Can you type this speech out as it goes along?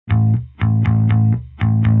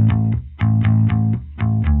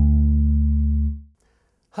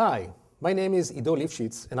Hi, my name is Eedo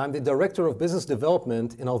Lifshitz, and I'm the Director of Business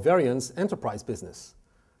Development in Alvarion's enterprise business.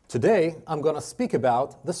 Today, I'm going to speak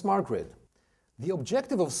about the smart grid. The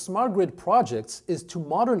objective of smart grid projects is to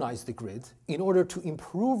modernize the grid in order to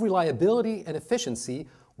improve reliability and efficiency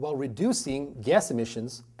while reducing gas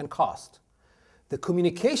emissions and cost. The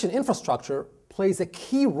communication infrastructure plays a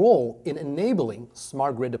key role in enabling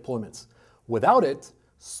smart grid deployments. Without it,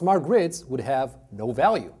 smart grids would have no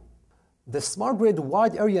value. The smart grid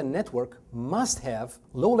wide area network must have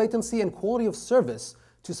low latency and quality of service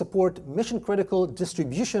to support mission-critical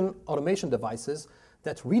distribution automation devices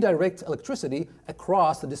that redirect electricity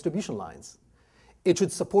across the distribution lines. It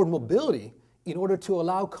should support mobility in order to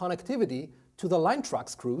allow connectivity to the line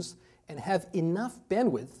trucks crews and have enough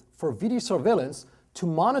bandwidth for video surveillance to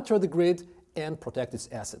monitor the grid and protect its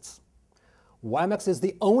assets. WiMAX is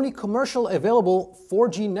the only commercial available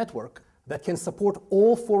 4G network that can support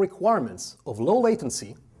all four requirements of low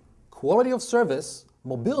latency, quality of service,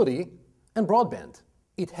 mobility, and broadband.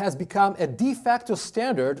 It has become a de facto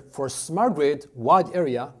standard for smart grid wide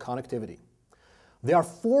area connectivity. There are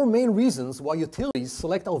four main reasons why utilities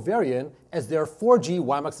select Alvarion as their 4G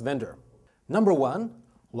WiMAX vendor. Number one,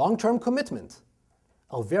 long-term commitment.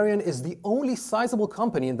 Alvarion is the only sizable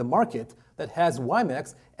company in the market that has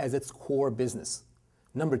WiMAX as its core business.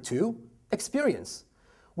 Number two, experience.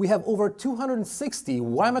 We have over 260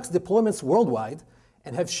 WiMAX deployments worldwide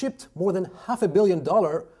and have shipped more than $500 million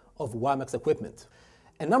of WiMAX equipment.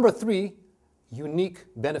 And number three, unique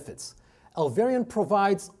benefits. Alvarion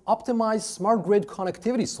provides optimized smart grid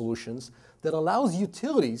connectivity solutions that allows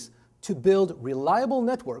utilities to build reliable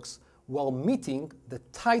networks while meeting the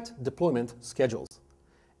tight deployment schedules.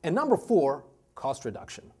 And number four, cost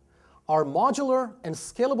reduction. Our modular and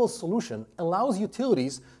scalable solution allows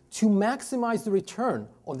utilities to maximize the return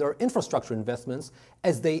on their infrastructure investments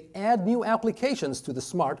as they add new applications to the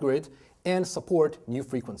smart grid and support new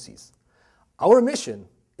frequencies. Our mission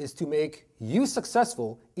is to make you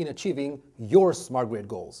successful in achieving your smart grid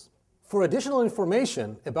goals. For additional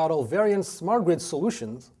information about Alvarion's smart grid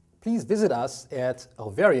solutions, please visit us at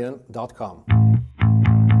alvarion.com.